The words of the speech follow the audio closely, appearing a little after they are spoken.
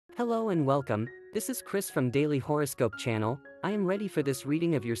Hello and welcome, this is Chris from Daily Horoscope channel. I am ready for this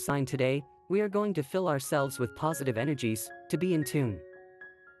reading of your sign today. We are going to fill ourselves with positive energies, to be in tune.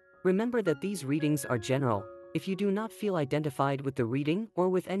 Remember that these readings are general. If you do not feel identified with the reading or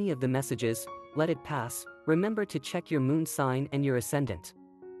with any of the messages, let it pass. Remember to check your moon sign and your ascendant.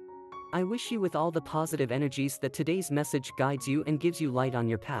 I wish you with all the positive energies that today's message guides you and gives you light on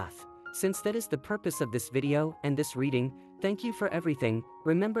your path. Since that is the purpose of this video and this reading, thank you for everything.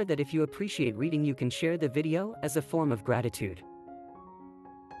 Remember that if you appreciate reading, you can share the video as a form of gratitude.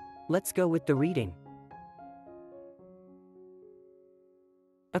 Let's go with the reading.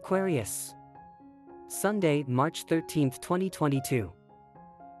 Aquarius. Sunday, March 13th, 2022.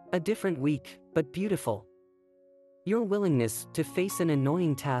 A different week, but beautiful. Your willingness to face an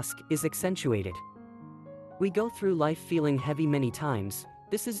annoying task is accentuated. We go through life feeling heavy many times.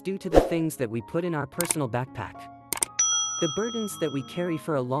 This is due to the things that we put in our personal backpack. The burdens that we carry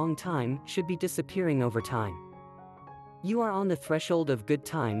for a long time should be disappearing over time. You are on the threshold of good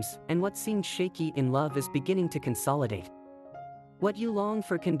times, and what seemed shaky in love is beginning to consolidate. What you long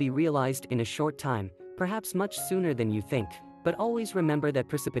for can be realized in a short time, perhaps much sooner than you think, but always remember that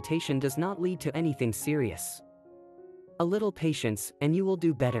precipitation does not lead to anything serious. A little patience, and you will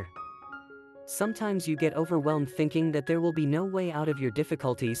do better. Sometimes you get overwhelmed thinking that there will be no way out of your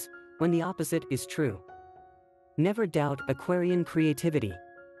difficulties, when the opposite is true. Never doubt Aquarian creativity.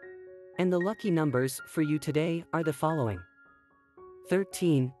 And the lucky numbers for you today are the following: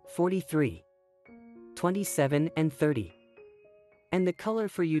 13, 43, 27, and 30. And the color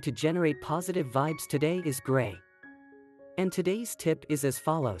for you to generate positive vibes today is gray. And today's tip is as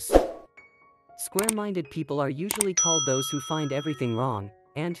follows. Square-minded people are usually called those who find everything wrong,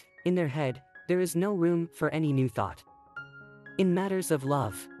 and, in their head, there is no room for any new thought. In matters of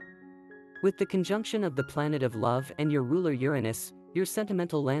love. With the conjunction of the planet of love and your ruler Uranus, your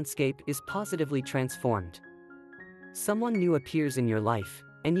sentimental landscape is positively transformed. Someone new appears in your life,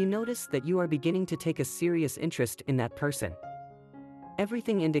 and you notice that you are beginning to take a serious interest in that person.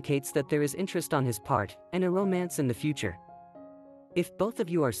 Everything indicates that there is interest on his part, and a romance in the future. If both of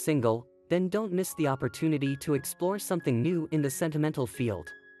you are single, then don't miss the opportunity to explore something new in the sentimental field.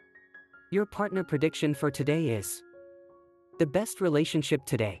 Your partner prediction for today is the best relationship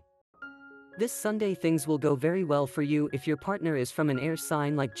today. This Sunday things will go very well for you if your partner is from an air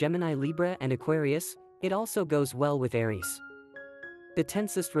sign like Gemini, Libra, and Aquarius. It also goes well with Aries. The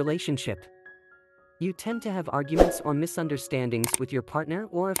tensest relationship. You tend to have arguments or misunderstandings with your partner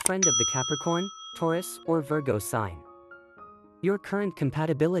or a friend of the Capricorn, Taurus, or Virgo sign. Your current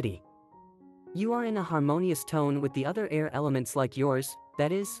compatibility. You are in a harmonious tone with the other air elements like yours,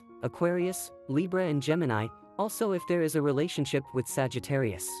 that is, Aquarius, Libra, and Gemini, also if there is a relationship with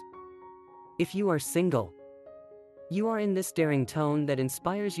Sagittarius. If you are single, you are in this daring tone that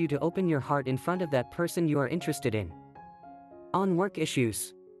inspires you to open your heart in front of that person you are interested in. On work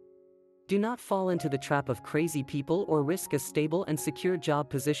issues. Do not fall into the trap of crazy people or risk a stable and secure job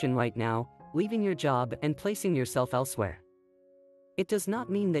position right now, leaving your job and placing yourself elsewhere. It does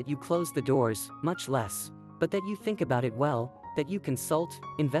not mean that you close the doors, much less, but that you think about it well, that you consult,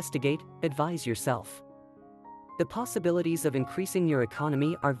 investigate, advise yourself. The possibilities of increasing your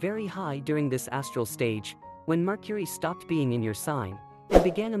economy are very high during this astral stage, when Mercury stopped being in your sign, and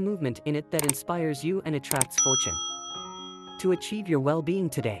began a movement in it that inspires you and attracts fortune. To achieve your well-being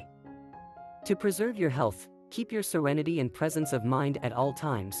today. To preserve your health, keep your serenity and presence of mind at all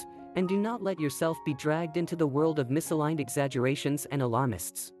times, and do not let yourself be dragged into the world of misaligned exaggerations and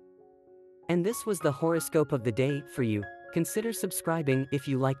alarmists. And this was the horoscope of the day for you. Consider subscribing if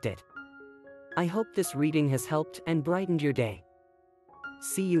you liked it. I hope this reading has helped and brightened your day.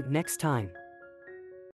 See you next time.